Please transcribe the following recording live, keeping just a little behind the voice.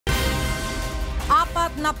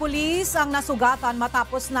Apat na pulis ang nasugatan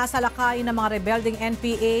matapos na salakayin ng mga rebeldeng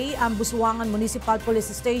NPA ang Busuangan Municipal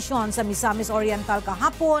Police Station sa Misamis Oriental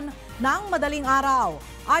kahapon ng madaling araw.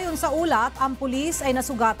 Ayon sa ulat, ang pulis ay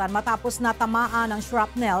nasugatan matapos na tamaan ng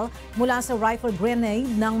shrapnel mula sa rifle grenade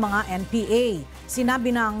ng mga NPA.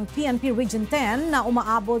 Sinabi ng PNP Region 10 na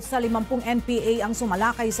umaabot sa 50 NPA ang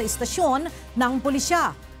sumalakay sa istasyon ng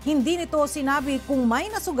pulisya. Hindi nito sinabi kung may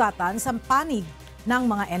nasugatan sa panig ng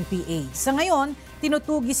mga NPA. Sa ngayon,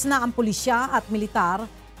 tinutugis na ang pulisya at militar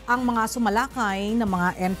ang mga sumalakay ng mga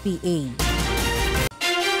NPA.